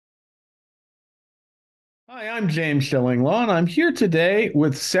Hi, I'm James Shillinglaw, and I'm here today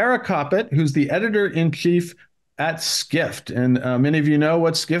with Sarah Coppett, who's the editor-in-chief at Skift. And many of you know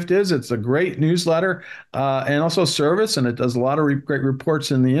what Skift is. It's a great newsletter and also service, and it does a lot of great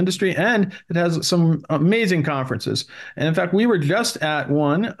reports in the industry, and it has some amazing conferences. And in fact, we were just at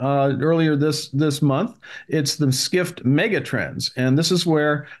one earlier this month. It's the Skift Megatrends, and this is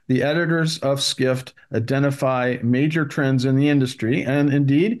where the editors of Skift identify major trends in the industry. And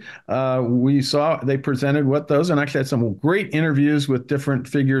indeed, we saw they presented what those and actually had some great interviews with different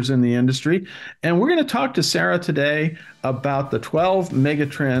figures in the industry. And we're going to talk to Sarah today about the 12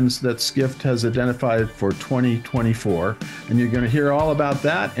 megatrends that Skift has identified for 2024. And you're going to hear all about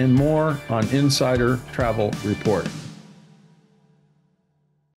that and more on Insider Travel Report.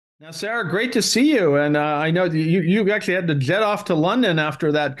 Now, Sarah, great to see you. And I know you actually had to jet off to London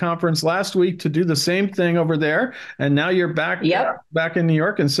after that conference last week to do the same thing over there. And now you're back in New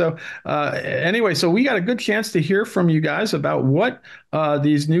York. And so anyway, so we got a good chance to hear from you guys about what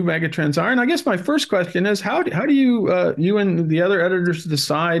these new megatrends are. And I guess my first question is, how do you you and the other editors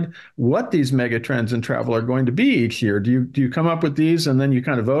decide what these megatrends in travel are going to be each year? Do you come up with these and then you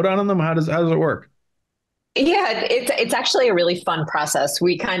kind of vote on them? How does it work? Yeah, it's actually a really fun process.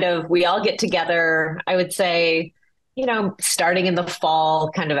 We all get together, I would say, starting in the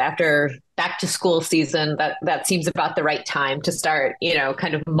fall, kind of after back to school season, that seems about the right time to start,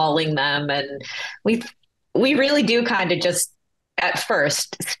 kind of mulling them. And we we really do kind of just at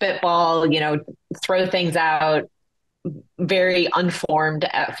first spitball, throw things out, very unformed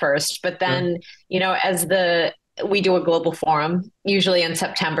at first. But Sure. then, as the we do a global forum, usually in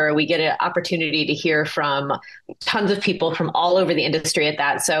September, we get an opportunity to hear from tons of people from all over the industry at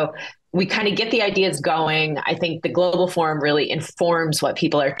that. So we kind of get the ideas going. I think the global forum really informs what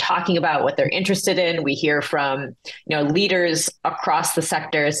people are talking about, what they're interested in. We hear from, leaders across the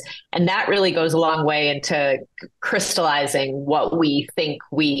sectors, and that really goes a long way into crystallizing what we think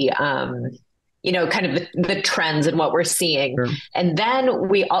kind of the trends and what we're seeing. Sure. And then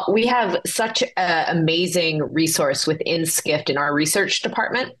we have such an amazing resource within Skift in our research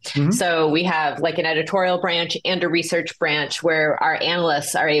department. Mhm. So we have like an editorial branch and a research branch where our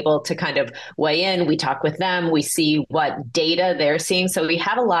analysts are able to kind of weigh in. We talk with them. We see what data they're seeing. So we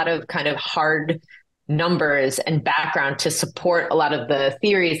have a lot of kind of hard numbers and background to support a lot of the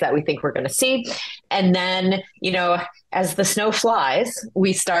theories that we think we're going to see. And then, as the snow flies,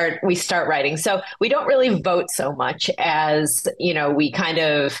 we start writing. So we don't really vote so much as, we kind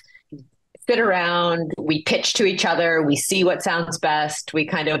of sit around, we pitch to each other, we see what sounds best, we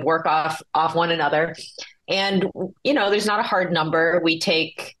kind of work off one another. And, there's not a hard number. We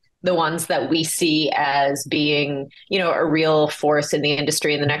take the ones that we see as being, a real force in the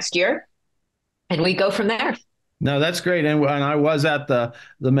industry in the next year, and we go from there. No, that's great. And I was at the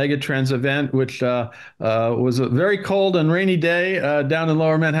Megatrends event, which was a very cold and rainy day down in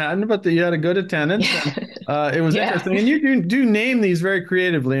Lower Manhattan, but you had a good attendance. And, it was Yeah. interesting. And you do name these very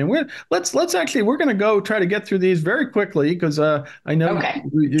creatively. And we're going to go try to get through these very quickly because I know Okay.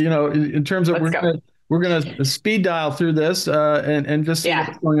 in terms of Let's go. we're going to speed dial through this and just see Yeah.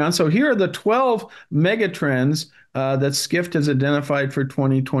 what's going on. So here are the 12 megatrends that Skift has identified for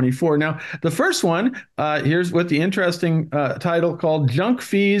 2024. Now, the first one, here's with the interesting title called Junk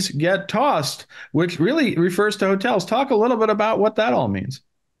Fees Get Tossed, which really refers to hotels. Talk a little bit about what that all means.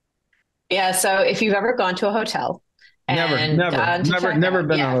 Yeah. So if you've ever gone to a hotel Never, and never, gone to never, check never out,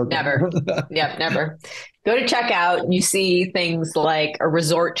 been a yeah, never. hotel. Yep, never. Go to check out and you see things like a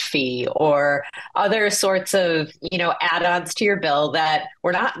resort fee or other sorts of, add-ons to your bill that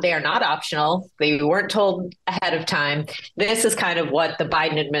they are not optional. They weren't told ahead of time. This is kind of what the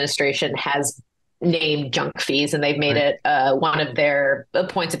Biden administration has named junk fees, and they've made Right. it one of their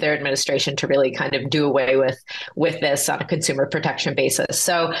points of their administration to really kind of do away with this on a consumer protection basis.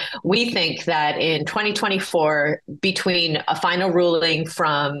 So we think that in 2024, between a final ruling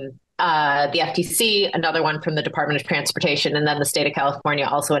from the FTC, another one from the Department of Transportation, and then the state of California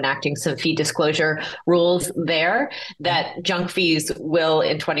also enacting some fee disclosure rules there, that junk fees will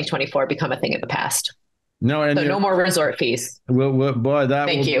in 2024 become a thing of the past. No, and So no more resort fees. boy, that will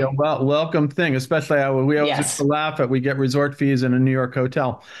Thank be a you. welcome thing, especially we always used to Yes. laugh at we get resort fees in a New York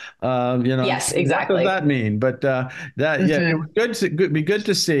hotel. Yes, What does exactly. that mean? But yeah, it was be good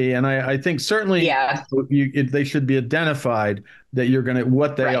to see, and I think certainly Yeah. they should be identified that you're going to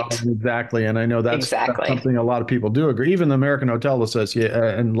what they are Right. exactly. And I know that's Exactly. something a lot of people do agree. Even the American Hotel Association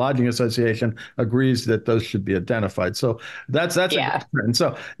and Lodging Association agrees that those should be identified. So that's a Yeah. great trend.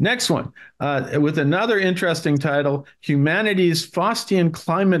 So next one, with another interesting title, Humanity's Faustian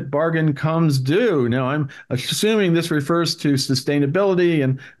Climate Bargain Comes Due. Now, I'm assuming this refers to sustainability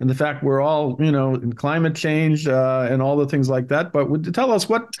and the fact we're all, in climate change and all the things like that. But would you tell us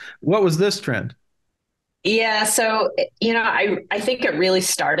what was this trend? Yeah, so I think it really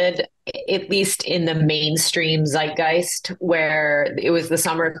started at least in the mainstream zeitgeist where it was the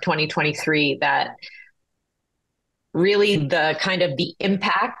summer of 2023 that really the kind of the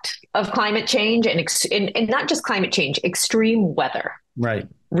impact of climate change and not just climate change, extreme weather Right.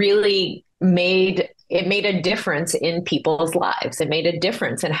 really made a difference in people's lives. It made a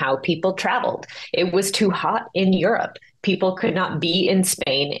difference in how people traveled. It was too hot in Europe. People could not be in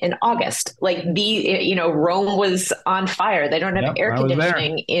Spain in August. Like Rome was on fire. They don't have Yep, air I was there.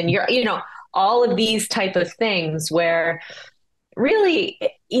 conditioning in Europe. All of these type of things where really,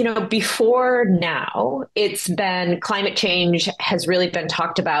 before now, it's been climate change has really been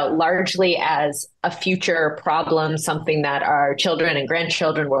talked about largely as a future problem, something that our children and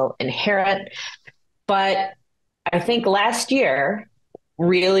grandchildren will inherit. But I think last year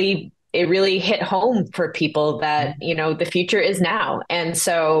it really hit home for people that, the future is now. And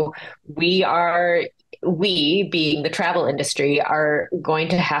so we are we being the travel industry are going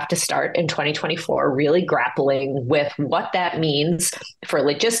to have to start in 2024 really grappling with what that means for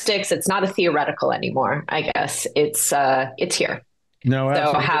logistics. It's not a theoretical anymore, I guess. It's here. No,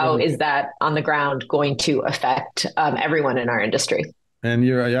 So how absolutely. is that on the ground going to affect everyone in our industry? And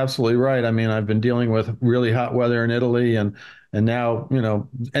you're absolutely right. I mean, I've been dealing with really hot weather in Italy and now,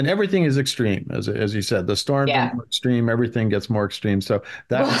 and everything is extreme. As you said, the storms are Yeah. more extreme, everything gets more extreme. So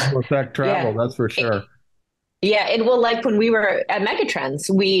that Well, will affect travel, yeah. that's for sure. Yeah, and well, like when we were at Megatrends,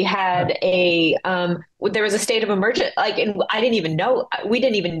 we had there was a state of emergency. Like, and we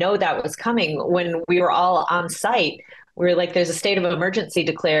didn't even know that was coming when we were all on site. We were like, there's a state of emergency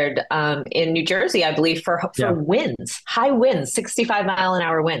declared in New Jersey, I believe, for Yeah. winds, high winds,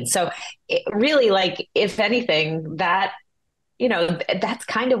 65-mile-an-hour winds. So, really, like, if anything, that's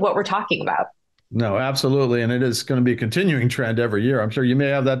kind of what we're talking about. No, absolutely. And it is going to be a continuing trend every year. I'm sure you may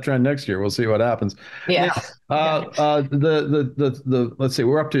have that trend next year. We'll see what happens. Now, Yeah, yeah. let's see,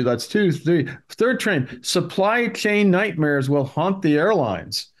 we're up to that's two, three, third trend. Supply chain nightmares will haunt the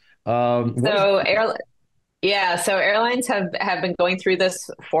airlines. What is So, Yeah, so airlines have been going through this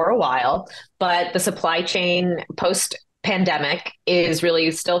for a while, but the supply chain post pandemic is really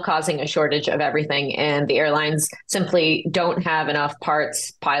still causing a shortage of everything, and the airlines simply don't have enough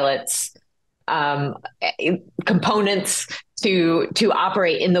parts, pilots, um, components to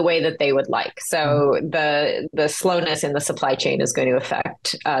operate in the way that they would like. So the slowness in the supply chain is going to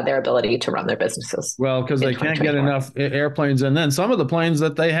affect their ability to run their businesses Well, because in they can't get 2024. enough airplanes, and then some of the planes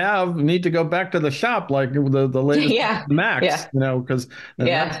that they have need to go back to the shop, like the latest Yeah, Max, yeah, because that's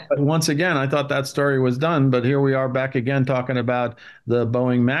yeah, once again, I thought that story was done, but here we are back again talking about the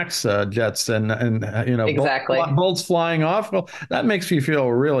Boeing Max jets and exactly. bolts flying off. Well, that makes me feel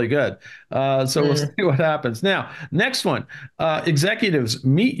really good. So we'll see Mm. what happens. Now, next one, executives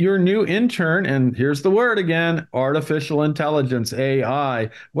meet your new intern, and here's the word again: artificial intelligence, AI.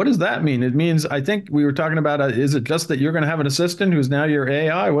 What does that mean? It means, I think we were talking about, is it just that you're going to have an assistant who's now your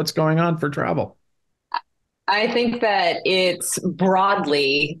AI? What's going on for travel? I think that it's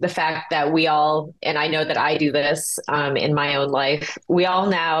broadly the fact that we all, and I know that I do this in my own life, we all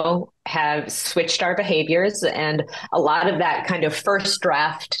now have switched our behaviors. And a lot of that kind of first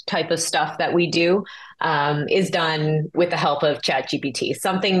draft type of stuff that we do is done with the help of ChatGPT.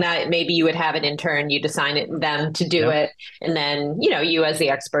 Something that maybe you would have an intern, you'd assign them to do Yep. it. And then, you as the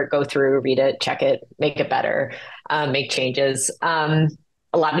expert go through, read it, check it, make it better, make changes.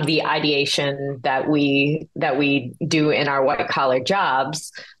 A lot of the ideation that we do in our white collar jobs,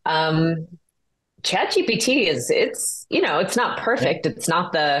 ChatGPT it's not Yep. perfect. It's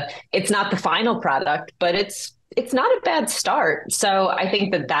not the final product, but it's not a bad start. So I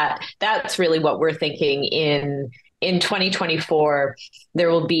think that's really what we're thinking in 2024. There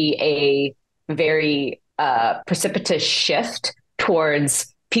will be a very precipitous shift towards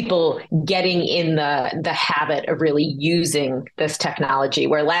people getting in the habit of really using this technology,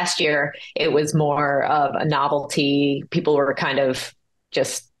 where last year it was more of a novelty. People were kind of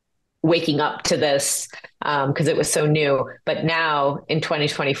just waking up to this because it was so new. But now in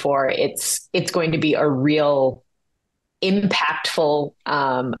 2024, it's going to be a real impactful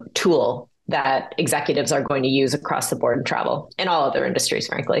tool that executives are going to use across the board in travel and all other industries,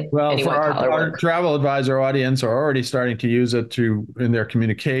 frankly, Well, any for white collar our work. travel advisor audience are already starting to use it to in their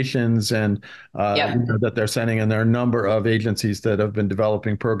communications and Yep. that they're sending, and there are a number of agencies that have been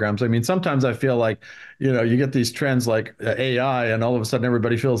developing programs. I mean, sometimes I feel like, you get these trends like AI, and all of a sudden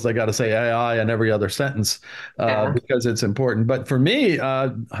everybody feels they got to say AI in every other sentence Yeah. because it's important. But for me,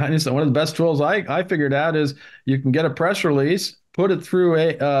 honestly, one of the best tools I figured out is you can get a press release, put it through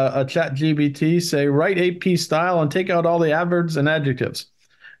a chat GBT, say write AP style, and take out all the adverbs and adjectives,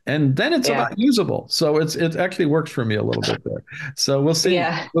 and then it's Yeah. about usable. So it actually works for me a little bit there. So we'll see.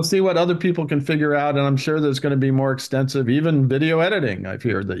 Yeah. We'll see what other people can figure out, and I'm sure there's going to be more extensive, even video editing. I've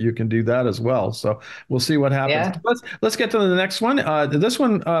heard that you can do that as well. So we'll see what happens. Yeah. Let's get to the next one. This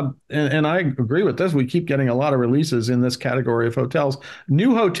one, and I agree with this. We keep getting a lot of releases in this category of hotels.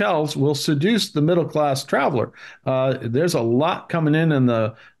 New hotels will seduce the middle class traveler. There's a lot coming in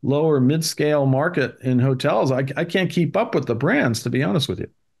the lower mid scale market in hotels. I can't keep up with the brands, to be honest with you.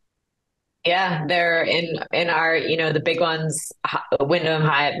 Yeah, they're in our, the big ones, Wyndham,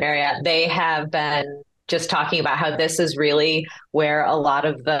 Hyatt, Marriott. They have been just talking about how this is really where a lot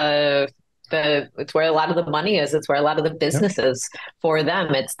of the it's where a lot of the money is. It's where a lot of the Yep. business is for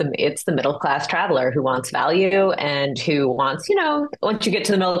them. It's the middle class traveler who wants value and who wants, once you get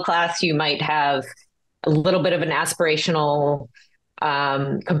to the middle class, you might have a little bit of an aspirational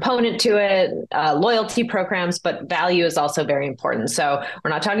component to it, loyalty programs, but value is also very important. So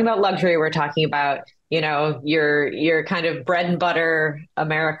we're not talking about luxury. We're talking about, your kind of bread and butter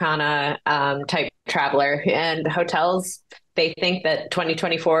Americana type traveler, and hotels. They think that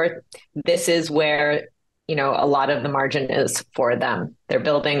 2024, this is where, a lot of the margin is for them. They're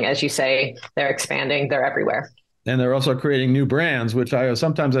building, as you say, they're expanding, they're everywhere. And they're also creating new brands, which I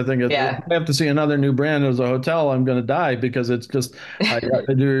sometimes I think if Yeah. I have to see another new brand as a hotel, I'm going to die because it's just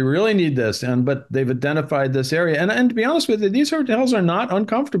do we really need this? And but they've identified this area, and to be honest with you, these hotels are not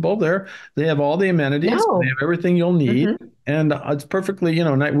uncomfortable. They have all the amenities, they No. have everything you'll need, Hmm. and it's perfectly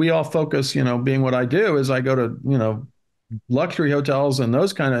we all focus, being what I do is I go to luxury hotels and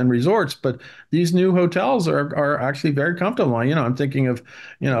those kind of and resorts, but these new hotels are actually very comfortable. I'm thinking of,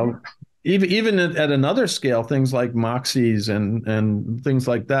 you know, Hmm. even at another scale, things like Moxies and things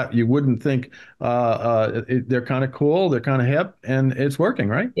like that, you wouldn't think they're kind of cool, they're kind of hip, and it's working,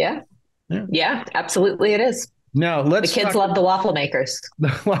 right? Yeah. Yeah. Yeah, absolutely it is. Now The let's kids talk. love the waffle makers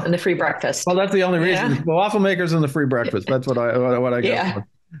and Well, the free breakfast. that's the only reason. Yeah. The waffle makers and the free breakfast. That's what I go Yeah. for.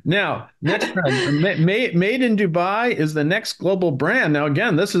 Now, next trend, made in Dubai is the next global brand. Now,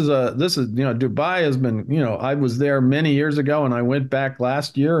 again, this is Dubai has been I was there many years ago and I went back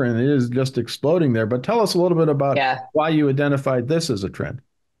last year and it is just exploding there. But tell us a little bit about Yeah. why you identified this as a trend.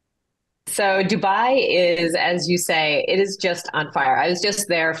 So Dubai is, as you say, it is just on fire. I was just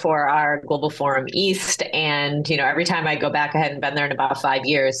there for our Global Forum East, and every time I go back, I hadn't been there in about 5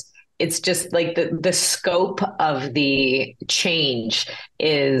 years. It's just like the scope of the change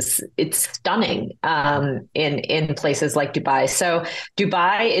it's stunning in places like Dubai. So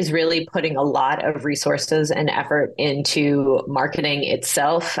Dubai is really putting a lot of resources and effort into marketing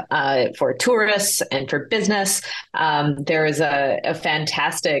itself for tourists and for business. There is a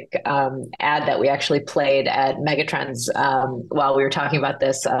fantastic ad that we actually played at Megatrends while we were talking about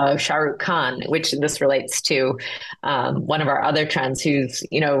this, Shah Rukh Khan, which this relates to one of our other trends, who's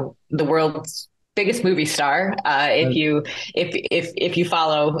the world's biggest movie star. If And, you if you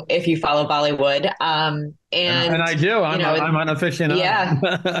follow Bollywood, and and I do. I'm an yeah,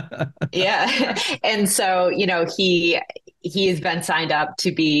 aficionado. yeah. And so, he has been signed up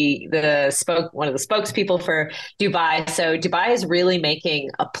to be one of the spokespeople for Dubai. So Dubai is really making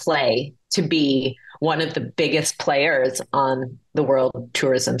a play to be one of the biggest players on the world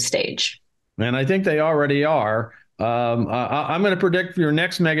tourism stage. And I think they already are. I'm going to predict your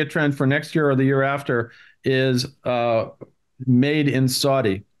next mega trend for next year or the year after is made in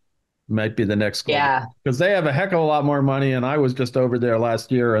Saudi. Might be the next global Yeah. because they have a heck of a lot more money. And I was just over there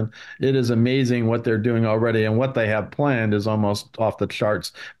last year, and it is amazing what they're doing already, and what they have planned is almost off the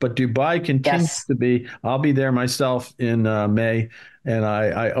charts. But Dubai continues Yes. to be. I'll be there myself in May, and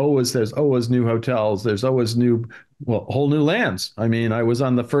I always there's always new hotels. There's always whole new lands. I mean, I was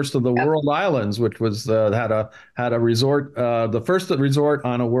on the first of the Yep. world islands, which was had a resort, the first resort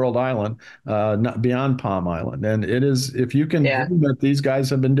on a world island, not beyond Palm Island, and it is if you can Yeah. dream it, these guys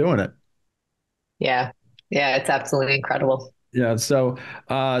have been doing it. Yeah. Yeah. It's absolutely incredible. Yeah. So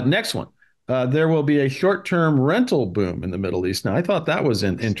next one. There will be a short-term rental boom in the Middle East. Now, I thought that was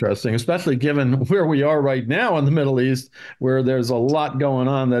interesting, especially given where we are right now in the Middle East, where there's a lot going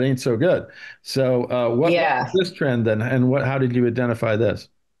on that ain't so good. So, what is Yeah. this trend then, and how did you identify this?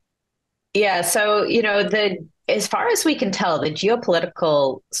 Yeah, so the as far as we can tell, the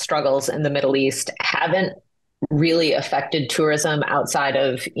geopolitical struggles in the Middle East haven't really affected tourism outside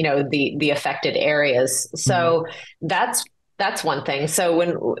of the affected areas. Mhm. So that's that's one thing. So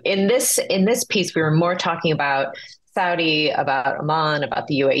when in this piece, we were more talking about Saudi, about Oman, about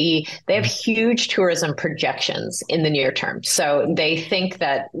the UAE. They have huge tourism projections in the near term. So they think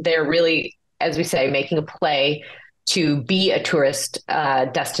that they're really, as we say, making a play to be a tourist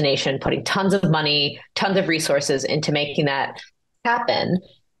destination, putting tons of money, tons of resources into making that happen.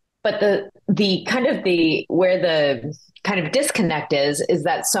 But the kind of the where the kind of disconnect is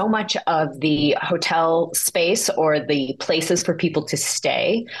that so much of the hotel space or the places for people to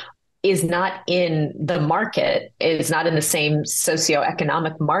stay is not in the market, is not in the same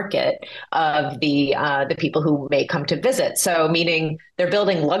socioeconomic market of the people who may come to visit. So meaning they're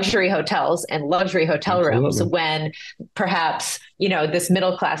building luxury hotels and luxury hotel rooms Absolutely. when perhaps this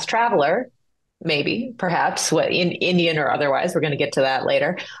middle class traveler, maybe, perhaps, what in Indian or otherwise, we're going to get to that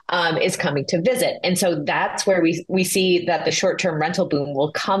later, is coming to visit. And so that's where we see that the short term rental boom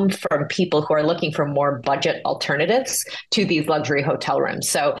will come from people who are looking for more budget alternatives to these luxury hotel rooms.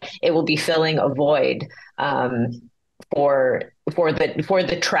 So it will be filling a void for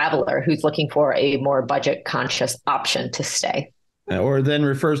the traveler who's looking for a more budget conscious option to stay. Or then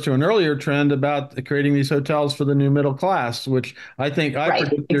refers to an earlier trend about creating these hotels for the new middle class, which I Right,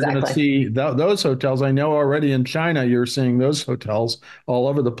 predict you're going to exactly. see those hotels. I know already in China, you're seeing those hotels all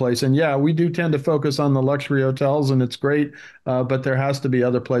over the place. And yeah, we do tend to focus on the luxury hotels, and it's great, but there has to be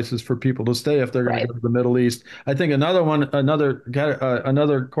other places for people to stay if they're going to Right. go to the Middle East. I think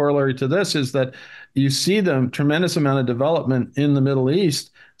another corollary to this is that you see the tremendous amount of development in the Middle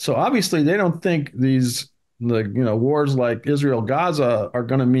East. So obviously, they don't think these wars like Israel Gaza are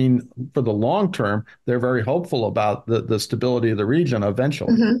going to mean for the long term. They're very hopeful about the stability of the region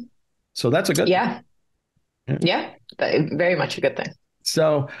eventually. Mm-hmm. So that's a good thing. Yeah. Yeah. Yeah. Very much a good thing.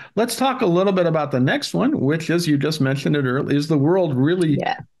 So let's talk a little bit about the next one, which, as you just mentioned it earlier, is the world really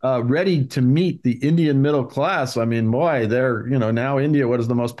Yeah. ready to meet the Indian middle class? I mean, boy, now India, what is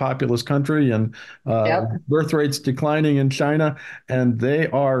the most populous country, and Yep. birth rates declining in China, and they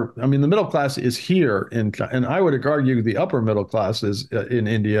are. I mean, the middle class is here in China, and I would argue the upper middle class is in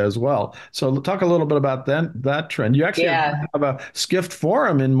India as well. So talk a little bit about that trend. You actually Yeah. have a Skift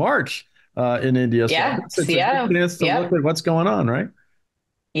forum in March in India, so I Yeah. guess it's a good Yeah. chance to look Yep. at what's going on, right?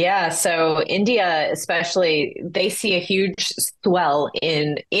 Yeah. So India, especially, they see a huge swell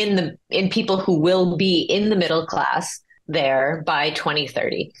in people who will be in the middle class there by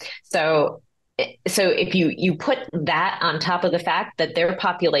 2030. So if you put that on top of the fact that their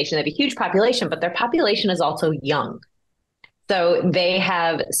population, they have a huge population, but their population is also young. So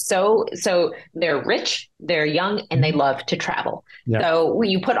they're rich, they're young, and they Mhm. love to travel. Yeah. So when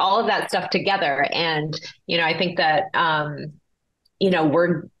you put all of that stuff together, and I think that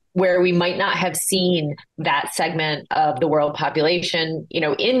we're where we might not have seen that segment of the world population,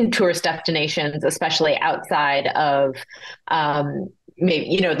 in tourist destinations, especially outside of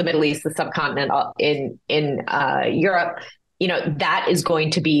maybe the Middle East, the subcontinent, in Europe. That is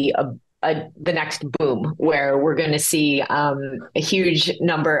going to be the next boom where we're going to see a huge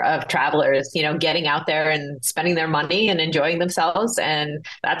number of travelers, getting out there and spending their money and enjoying themselves, and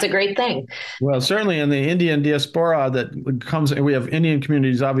that's a great thing. Well, certainly in the Indian diaspora that comes, we have Indian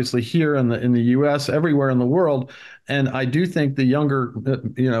communities obviously here in the U.S., everywhere in the world, and I do think the younger,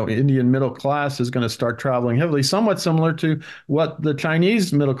 Indian middle class is going to start traveling heavily, somewhat similar to what the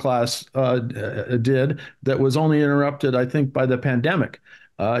Chinese middle class did, that was only interrupted, I think, by the pandemic.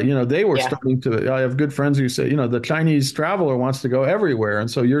 They were Yeah, starting to. I have good friends who say, the Chinese traveler wants to go everywhere, and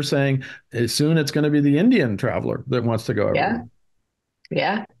so you're saying soon it's going to be the Indian traveler that wants to go everywhere.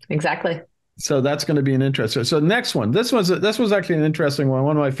 yeah, yeah, exactly. So that's going to be an interest. So next one. This was actually an interesting one.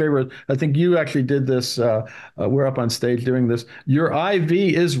 One of my favorite. I think you actually did this. We're up on stage doing this. Your IV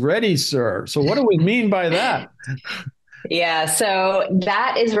is ready, sir. So what do we mean by that? Yeah, so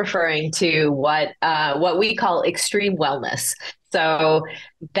that is referring to what we call extreme wellness. So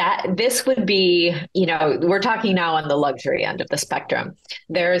that this would be, we're talking now on the luxury end of the spectrum.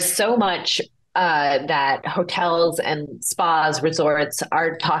 There is so much that hotels and spas, resorts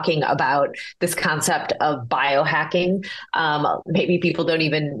are talking about this concept of biohacking. Maybe people don't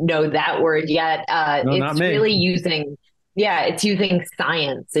even know that word yet. No, not It's me. really using Yeah, it's using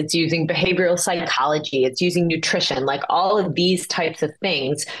science, it's using behavioral psychology, it's using nutrition, like all of these types of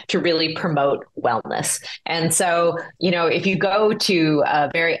things to really promote wellness. And so, if you go to a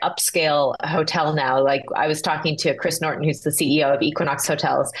very upscale hotel now, like I was talking to Chris Norton, who's the CEO of Equinox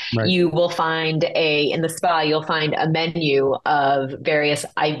Hotels, Right. you will find in the spa, you'll find a menu of various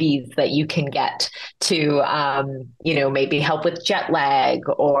IVs that you can get to, maybe help with jet lag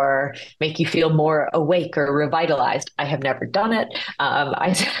or make you feel more awake or revitalized. I have never done it.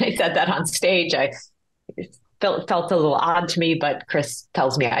 I said that on stage. I felt a little odd to me, but Chris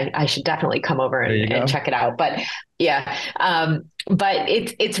tells me I should definitely come over There you and go. check it out. But yeah, but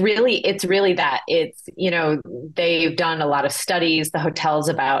it's really that it's they've done a lot of studies, the hotels,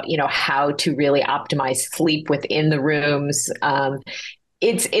 about how to really optimize sleep within the rooms.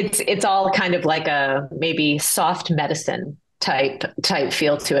 It's all kind of like a maybe soft medicine type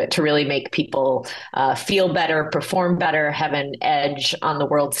feel to it, to really make people feel better, perform better, have an edge on the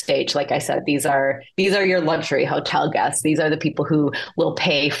world stage. Like I said, these are your luxury hotel guests. These are the people who will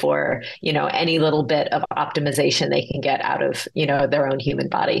pay for any little bit of optimization they can get out of their own human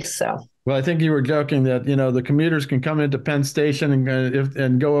bodies. So Well, I think you were joking that, the commuters can come into Penn Station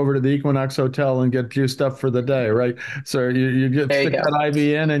and go over to the Equinox Hotel and get juiced up for the day, right? So you get there you stick go. that IV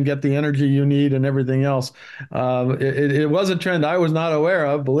in and get the energy you need and everything else. It was a trend I was not aware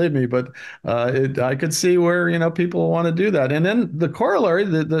of, believe me, but I could see where, people want to do that. And then the corollary,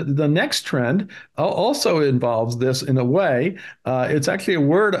 the next trend also involves this in a way. It's actually a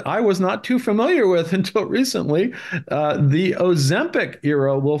word I was not too familiar with until recently. The Ozempic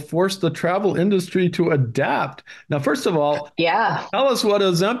era will force the travel industry to adapt. Now, first of all, Yeah. tell us what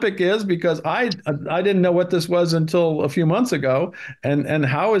Ozempic is, because I didn't know what this was until a few months ago, and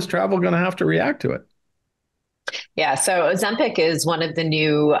how is travel going to have to react to it? Yeah, so Ozempic is one of the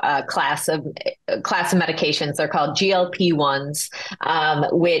new class of medications. They're called GLP-1s,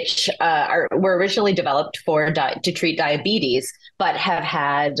 which were originally developed to treat diabetes, but have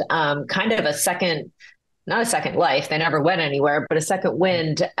had kind of a second, not a second life. They never went anywhere, but a second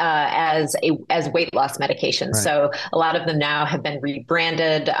wind as weight loss medications. Right. So a lot of them now have been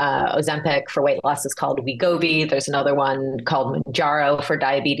rebranded. Ozempic for weight loss is called Wegovy. There's another one called Mounjaro for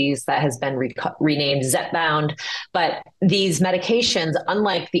diabetes that has been renamed Zepbound. But these medications,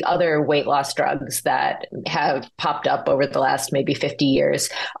 unlike the other weight loss drugs that have popped up over the last maybe 50 years,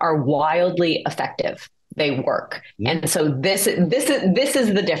 are wildly effective. They work. Yeah. And so this is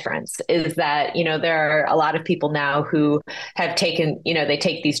the difference, is that there are a lot of people now who have taken, they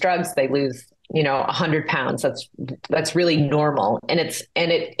take these drugs, they lose 100 pounds. That's really normal, and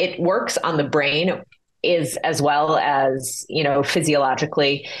it works on the brain, is as well as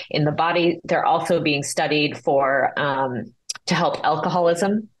physiologically in the body. They're also being studied for to help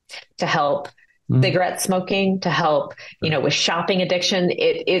alcoholism, to help Mhm. cigarette smoking, to help with shopping addiction.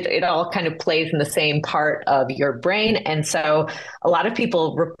 It all kind of plays in the same part of your brain. And so a lot of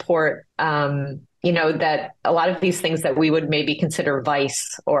people report that a lot of these things that we would maybe consider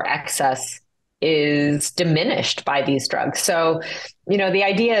vice or excess is diminished by these drugs. So the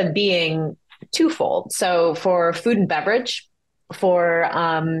idea being twofold. So for food and beverage, for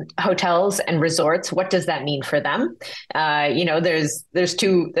hotels and resorts, what does that mean for them? There's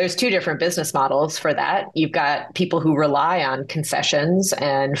two different business models for that. You've got people who rely on concessions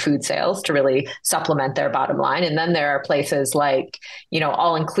and food sales to really supplement their bottom line, and then there are places like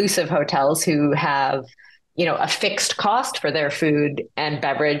all inclusive hotels who have a fixed cost for their food and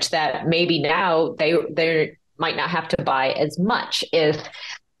beverage that maybe now they might not have to buy as much if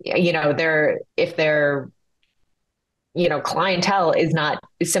their clientele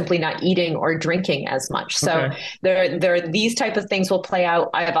is simply not eating or drinking as much. So Okay. there these type of things will play out.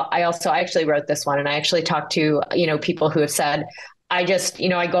 I actually wrote this one, and I actually talked to people who have said, I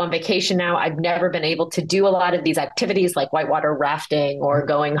go on vacation now. I've never been able to do a lot of these activities like whitewater rafting or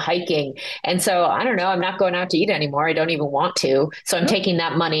going hiking. And so I don't know, I'm not going out to eat anymore. I don't even want to. So I'm taking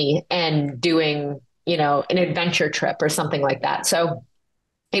that money and doing, an adventure trip or something like that. So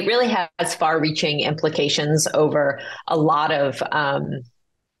it really has far-reaching implications over a lot of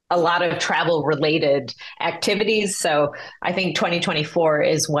travel related activities. So I think 2024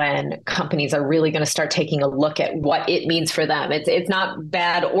 is when companies are really going to start taking a look at what it means for them. It's not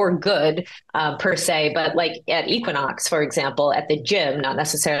bad or good per se, but like at Equinox, for example, at the gym, not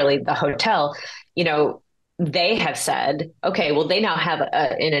necessarily the hotel, they have said, okay, well, they now have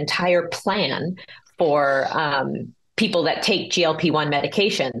an entire plan for people that take GLP-1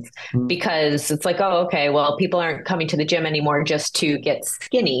 medications Mm. because it's like, oh, okay, well, people aren't coming to the gym anymore just to get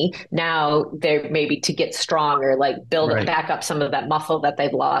skinny. Now they're maybe to get strong or like build Right. back up some of that muscle that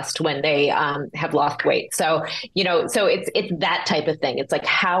they've lost when they have lost weight. So, so it's that type of thing. It's like,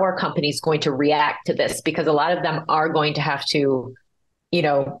 how are companies going to react to this? Because a lot of them are going to have to,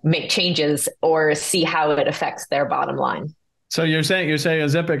 make changes or see how it affects their bottom line. So you're saying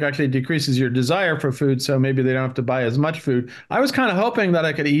Ozempic actually decreases your desire for food, so maybe they don't have to buy as much food. I was kind of hoping that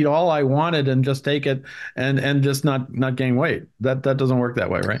I could eat all I wanted and just take it and just not gain weight. That doesn't work that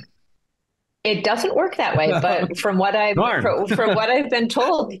way, right? It doesn't work that way, but from what I've Darn. from what I've been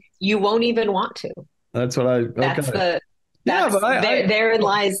told, you won't even want to. That's what I That's okay. the Yeah, that's but I therein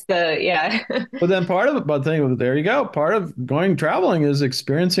lies the yeah. but then part of it, but thing, there you go. Part of going traveling is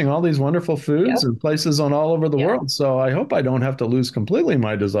experiencing all these wonderful foods Yep. and places on all over the Yep. world. So I hope I don't have to lose completely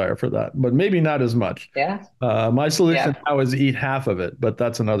my desire for that, but maybe not as much. Yeah. My solution Yeah. now is eat half of it, but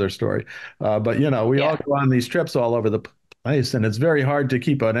that's another story. But we all Yeah. go on these trips all over the place, and it's very hard to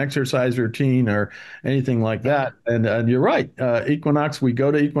keep an exercise routine or anything like Yeah. that. And you're right. Equinox, we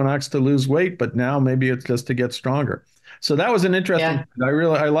go to Equinox to lose weight, but now maybe it's just to get stronger. So that was an interesting. Yeah.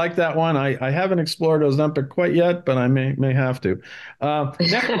 I like that one. I haven't explored Ozempic quite yet, but I may have to.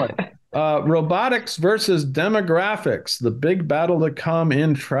 Next one. Robotics versus demographics, the big battle to come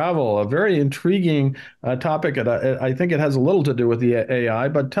in travel. A very intriguing topic. And I think it has a little to do with the AI,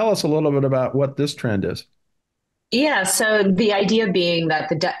 but tell us a little bit about what this trend is. Yeah, so the idea being that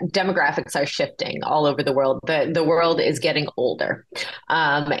the demographics are shifting all over the world. The world is getting older,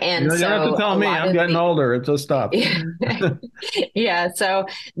 and You don't have to so tell a me. lot I'm of getting the older. It just stopped. yeah, so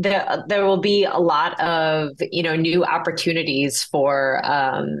there will be a lot of new opportunities for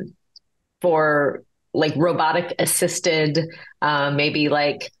like robotic assisted, maybe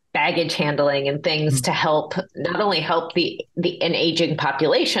like baggage handling and things to help not only help the an aging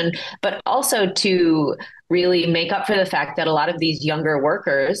population, but also to really make up for the fact that a lot of these younger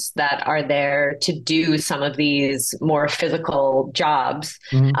workers that are there to do some of these more physical jobs,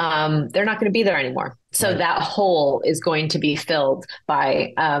 Mhm. they're not going to be there anymore. So Right. that hole is going to be filled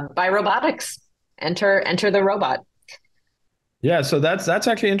by robotics. Enter the robot. Yeah, so that's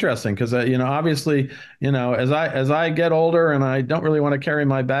actually interesting because obviously as I get older and I don't really want to carry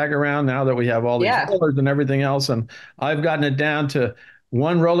my bag around now that we have all these Yeah. rollers and everything else, and I've gotten it down to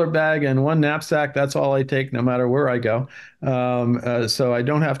one roller bag and one knapsack. That's all I take, no matter where I go. So I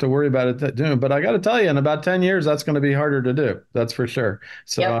don't have to worry about it doing. But I got to tell you, in about 10 years, that's going to be harder to do. That's for sure.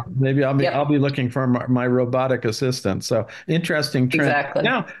 So Yep. maybe I'll Yep. be looking for my robotic assistant. So interesting trend. Exactly.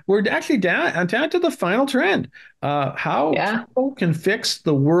 Now we're actually down to the final trend. How Yeah. travel can fix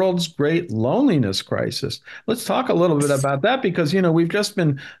the world's great loneliness crisis. Let's talk a little bit about that because, we've just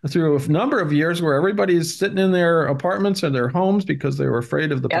been through a number of years where everybody's sitting in their apartments or their homes because they were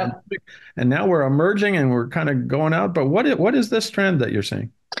afraid of the Yep. pandemic. And now we're emerging and we're kind of going out. But what is this trend that you're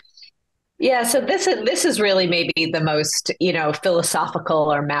seeing? Yeah, so this is really maybe the most,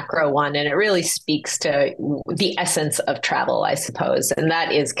 philosophical or macro one, and it really speaks to the essence of travel, I suppose, and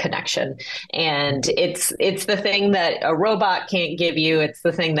that is connection. And it's the thing that a robot can't give you. It's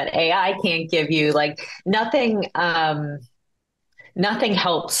the thing that AI can't give you. Like nothing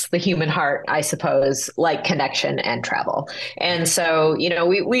helps the human heart, I suppose, like connection and travel. And so,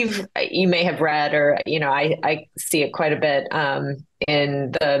 you may have read, or I see it quite a bit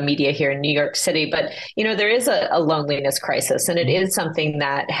in the media here in New York City. But there is a loneliness crisis, and it is something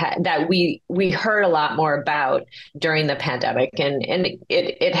that we heard a lot more about during the pandemic, and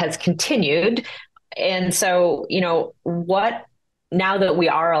it has continued. And so, what now that we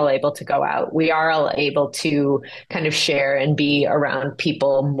are all able to go out, we are all able to kind of share and be around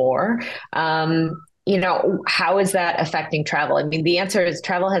people more. How is that affecting travel? I mean, the answer is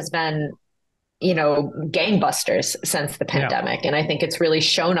travel has been, gangbusters since the Yeah. pandemic. And I think it's really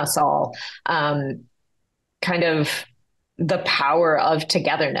shown us all kind of the power of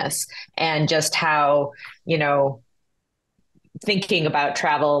togetherness and just how, thinking about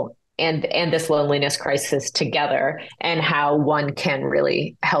travel and this loneliness crisis together and how one can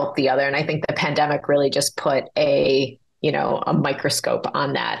really help the other. And I think the pandemic really just put a microscope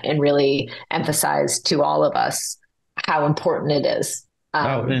on that and really emphasized to all of us how important it is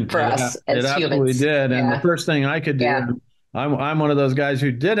Oh, and for us it as absolutely humans. did. And the Yeah. first thing I could do, Yeah. and I'm one of those guys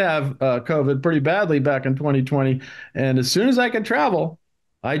who did have COVID pretty badly back in 2020. And as soon as I could travel,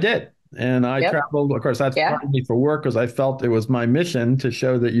 I did. And I Yep. traveled. Of course, that's Yeah. partly for work because I felt it was my mission to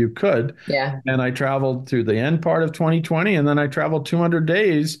show that you could. Yeah. And I traveled through the end part of 2020, and then I traveled 200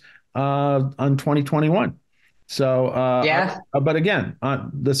 days on 2021. So, Yeah. but again,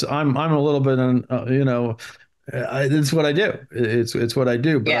 I'm a little bit, It's what I do. It's what I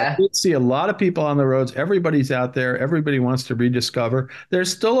do. But I Yeah. did see a lot of people on the roads. Everybody's out there. Everybody wants to rediscover.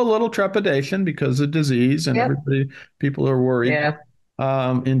 There's still a little trepidation because of disease, and Yep. people are worried. Yeah.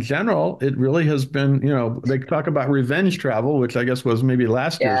 In general, it really has been, they talk about revenge travel, which I guess was maybe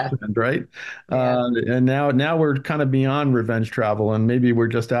last year's Yeah. trend, right? Yeah. And now we're kind of beyond revenge travel, and maybe we're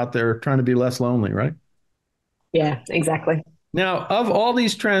just out there trying to be less lonely, right? Yeah. Exactly. Now, of all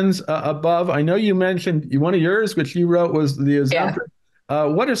these trends above, I know you mentioned one of yours, which you wrote was the Yeah.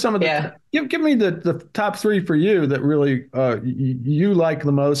 Ozempic. What are some of the Yeah. give me the top three for you that really you like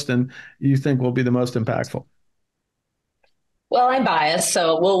the most and you think will be the most impactful? Well, I'm biased,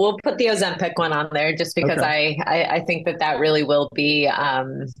 so we'll put the Ozempic one on there just because Okay. I think that that really will be a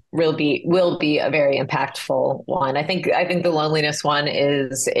very impactful one. I think the loneliness one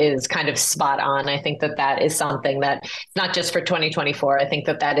is kind of spot on. I think that that is something that not just for 2024. I think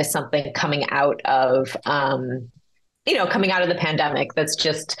that that is something coming out of coming out of the pandemic. That's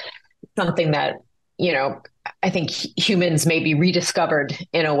just something that you know I think humans maybe rediscovered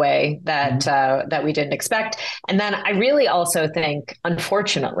in a way that Mhm. that we didn't expect. And then I really also think,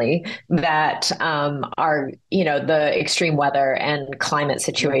 unfortunately, that our the extreme weather and climate Yeah.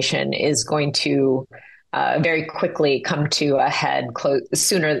 situation is going to very quickly come to a head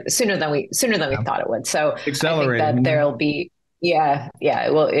sooner than we Yeah. thought it would. So I think that Accelerating. there'll be yeah,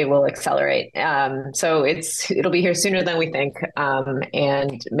 it will accelerate. So it'll be here sooner than we think,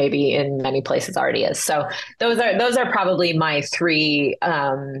 and maybe in many places already is. So those are probably my three,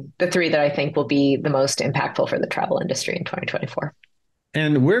 the three that I think will be the most impactful for the travel industry in 2024.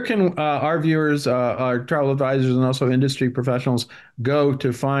 And where can our viewers, our travel advisors, and also industry professionals go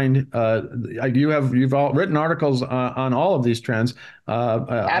to find? You've all written articles on all of these trends.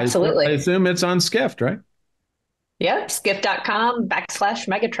 I Absolutely. assume it's on Skift, right? Yep.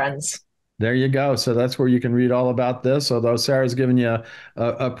 Skift.com/megatrends. There you go. So that's where you can read all about this. Although Sarah's given you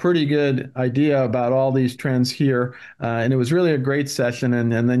a pretty good idea about all these trends here, and it was really a great session.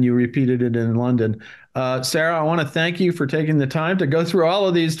 And then you repeated it in London. Sarah, I want to thank you for taking the time to go through all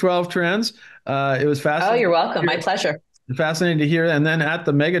of these 12 trends. It was Oh, you're fascinating. welcome. My pleasure. Fascinating to hear. And then at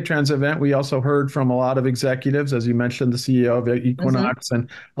the Megatrends event, we also heard from a lot of executives, as you mentioned, the CEO of Hmm. Equinox and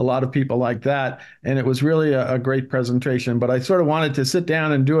a lot of people like that. And it was really a great presentation. But I sort of wanted to sit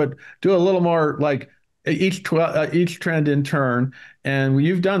down and do a little more like each trend in turn. And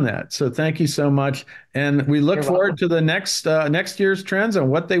you've done that. So thank you so much. And we look You're forward welcome. to the next year's trends and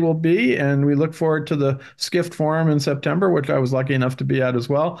what they will be. And we look forward to the Skift Forum in September, which I was lucky enough to be at as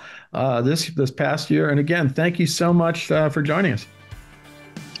well this past year. And again, thank you so much for joining us.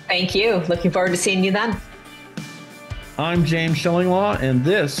 Thank you. Looking forward to seeing you then. I'm James Shillinglaw, and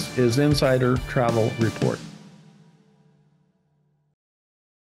this is Insider Travel Report.